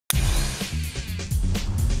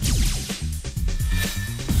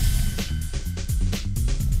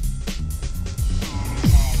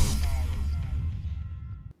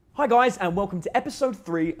Hi guys, and welcome to episode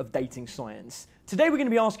 3 of Dating Science. Today we're going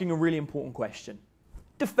to be asking a really important question.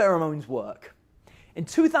 Do pheromones work? In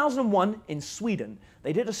 2001 in Sweden,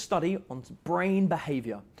 they did a study on brain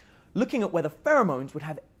behavior, looking at whether pheromones would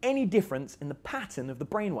have any difference in the pattern of the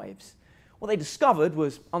brainwaves. What they discovered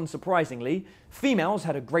was, unsurprisingly, females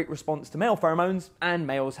had a great response to male pheromones and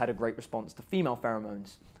males had a great response to female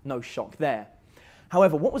pheromones. No shock there.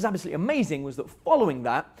 However, what was absolutely amazing was that following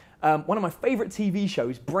that, one of my favorite TV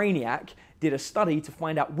shows, Brainiac, did a study to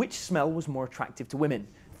find out which smell was more attractive to women: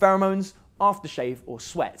 pheromones, aftershave, or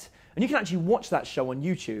sweat. And you can actually watch that show on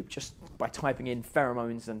YouTube just by typing in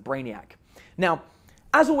pheromones and Brainiac. Now,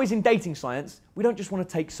 as always in dating science, we don't just want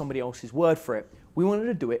to take somebody else's word for it. We wanted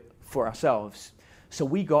to do it for ourselves. So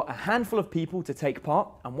we got a handful of people to take part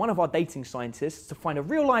and one of our dating scientists to find a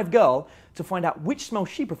real live girl to find out which smell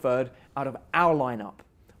she preferred out of our lineup.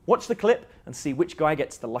 Watch the clip and see which guy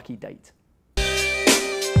gets the lucky date.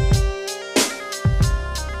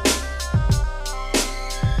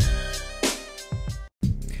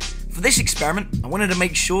 For this experiment, I wanted to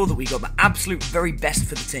make sure that we got the absolute very best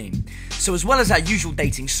for the team. So as well as our usual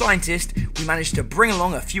dating scientist, we managed to bring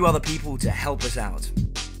along a few other people to help us out.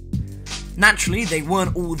 Naturally, they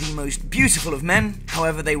weren't all the most beautiful of men,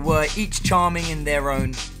 however they were each charming in their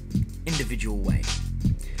own individual way.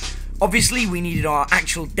 Obviously, we needed our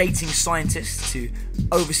actual dating scientist to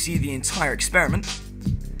oversee the entire experiment,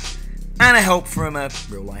 and a help from a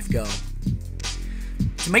real-life girl.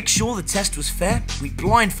 To make sure the test was fair, we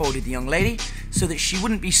blindfolded the young lady so that she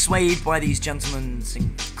wouldn't be swayed by these gentlemen's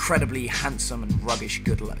incredibly handsome and rubbish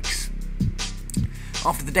good looks.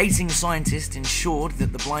 After the dating scientist ensured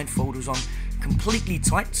that the blindfold was on completely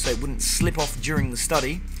tight so it wouldn't slip off during the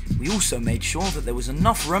study, we also made sure that there was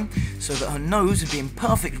enough room so that her nose would be in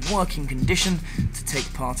perfect working condition to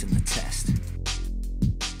take part in the test.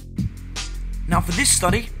 Now for this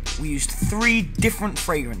study, we used 3 different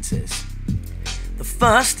fragrances. The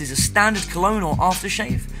first is a standard cologne or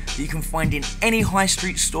aftershave that you can find in any high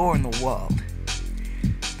street store in the world.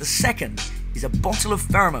 The second is a bottle of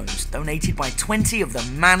pheromones donated by 20 of the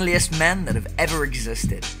manliest men that have ever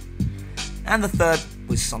existed. And the third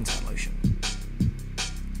was suntan lotion.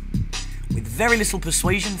 With very little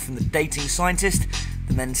persuasion from the dating scientist,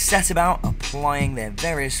 the men set about applying their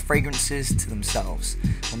various fragrances to themselves,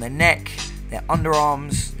 on their neck, their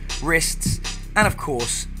underarms, wrists, and of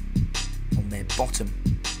course, on their bottom.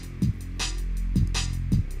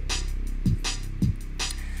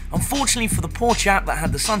 Unfortunately for the poor chap that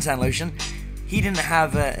had the suntan lotion, he didn't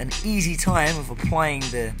have an easy time of applying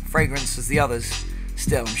the fragrance as the others.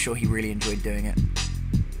 Still, I'm sure he really enjoyed doing it.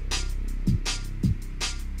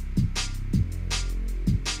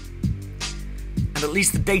 And at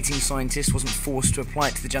least the dating scientist wasn't forced to apply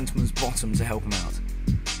it to the gentleman's bottom to help him out.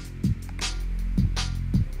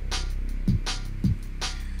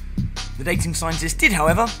 The dating scientist did,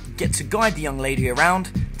 however, get to guide the young lady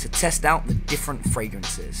around to test out the different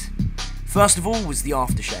fragrances. First of all was the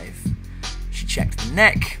aftershave. She checked the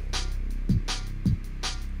neck,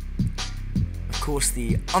 of course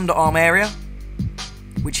the underarm area,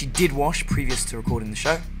 which she did wash previous to recording the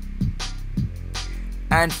show,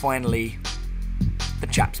 and finally the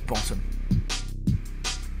chap's bottom.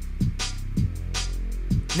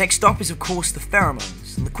 Next up is of course the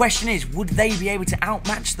pheromones, and the question is, would they be able to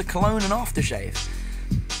outmatch the cologne and aftershave?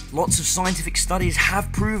 Lots of scientific studies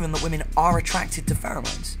have proven that women are attracted to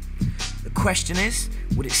pheromones. The question is,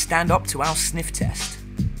 would it stand up to our sniff test?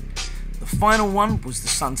 The final one was the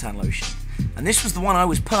suntan lotion, and this was the one I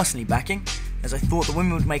was personally backing, as I thought the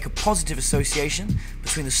women would make a positive association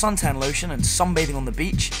between the suntan lotion and sunbathing on the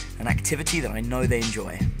beach, an activity that I know they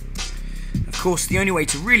enjoy. Of course, the only way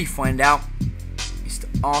to really find out is to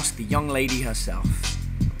ask the young lady herself.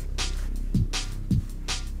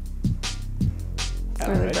 It's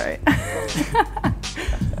really bright.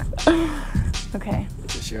 Okay.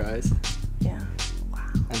 Just your eyes. Yeah. Wow.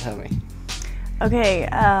 And tell me. Okay.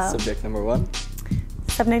 Subject number 1.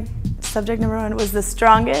 Subject number 1 was the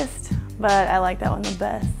strongest, but I like that one the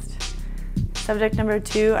best. Subject number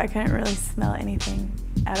 2, I couldn't really smell anything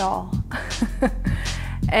at all.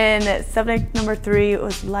 And subject number 3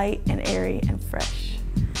 was light and airy and fresh.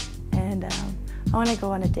 And I want to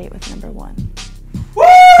go on a date with number 1.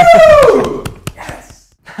 Woo!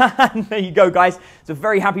 Yes! There you go, guys. It's a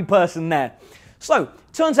very happy person there. So,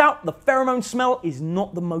 turns out the pheromone smell is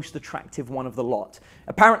not the most attractive one of the lot.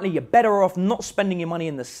 Apparently, you're better off not spending your money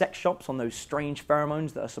in the sex shops on those strange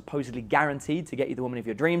pheromones that are supposedly guaranteed to get you the woman of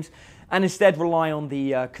your dreams, and instead rely on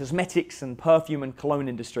the cosmetics and perfume and cologne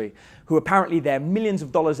industry, who apparently their millions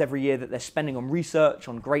of dollars every year that they're spending on research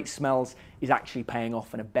on great smells is actually paying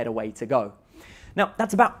off in a better way to go. Now,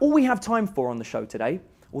 that's about all we have time for on the show today,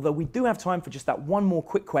 although we do have time for just that one more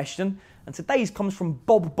quick question, and today's comes from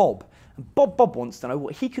Bob. And Bob wants to know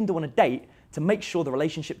what he can do on a date to make sure the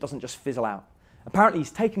relationship doesn't just fizzle out. Apparently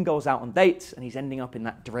he's taken girls out on dates and he's ending up in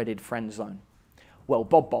that dreaded friend zone. Well,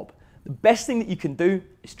 Bob, the best thing that you can do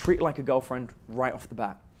is treat her like a girlfriend right off the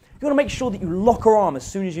bat. You want to make sure that you lock her arm as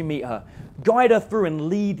soon as you meet her, guide her through and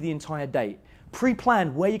lead the entire date.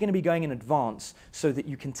 Pre-plan where you're going to be going in advance so that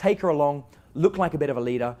you can take her along, look like a bit of a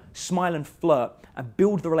leader, smile and flirt, and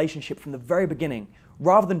build the relationship from the very beginning,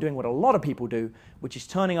 rather than doing what a lot of people do, which is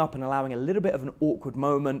turning up and allowing a little bit of an awkward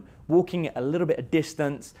moment, walking at a little bit of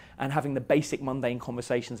distance, and having the basic mundane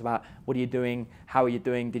conversations about what are you doing, how are you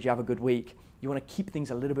doing, did you have a good week? You want to keep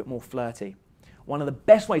things a little bit more flirty. One of the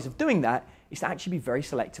best ways of doing that is to actually be very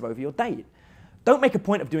selective over your date. Don't make a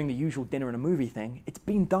point of doing the usual dinner and a movie thing. It's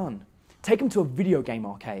been done. Take them to a video game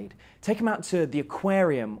arcade. Take them out to the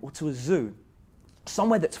aquarium or to a zoo.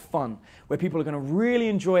 Somewhere that's fun, where people are going to really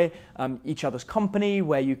enjoy each other's company,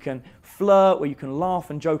 where you can flirt, where you can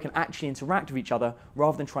laugh and joke and actually interact with each other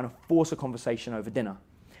rather than trying to force a conversation over dinner.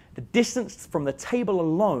 The distance from the table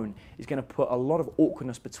alone is going to put a lot of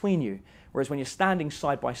awkwardness between you, whereas when you're standing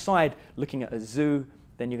side by side looking at a zoo,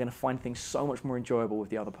 then you're going to find things so much more enjoyable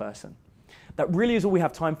with the other person. That really is all we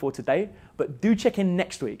have time for today, but do check in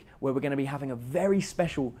next week where we're going to be having a very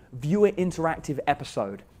special viewer interactive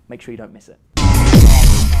episode. Make sure you don't miss it.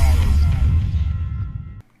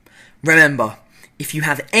 Remember, if you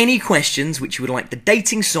have any questions which you would like the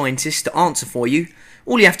dating scientist to answer for you,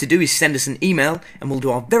 all you have to do is send us an email and we'll do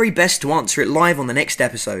our very best to answer it live on the next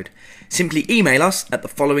episode. Simply email us at the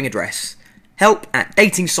following address: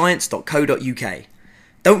 help@datingscience.co.uk.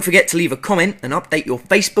 Don't forget to leave a comment and update your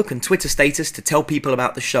Facebook and Twitter status to tell people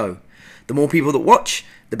about the show. The more people that watch,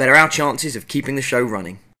 the better our chances of keeping the show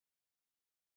running.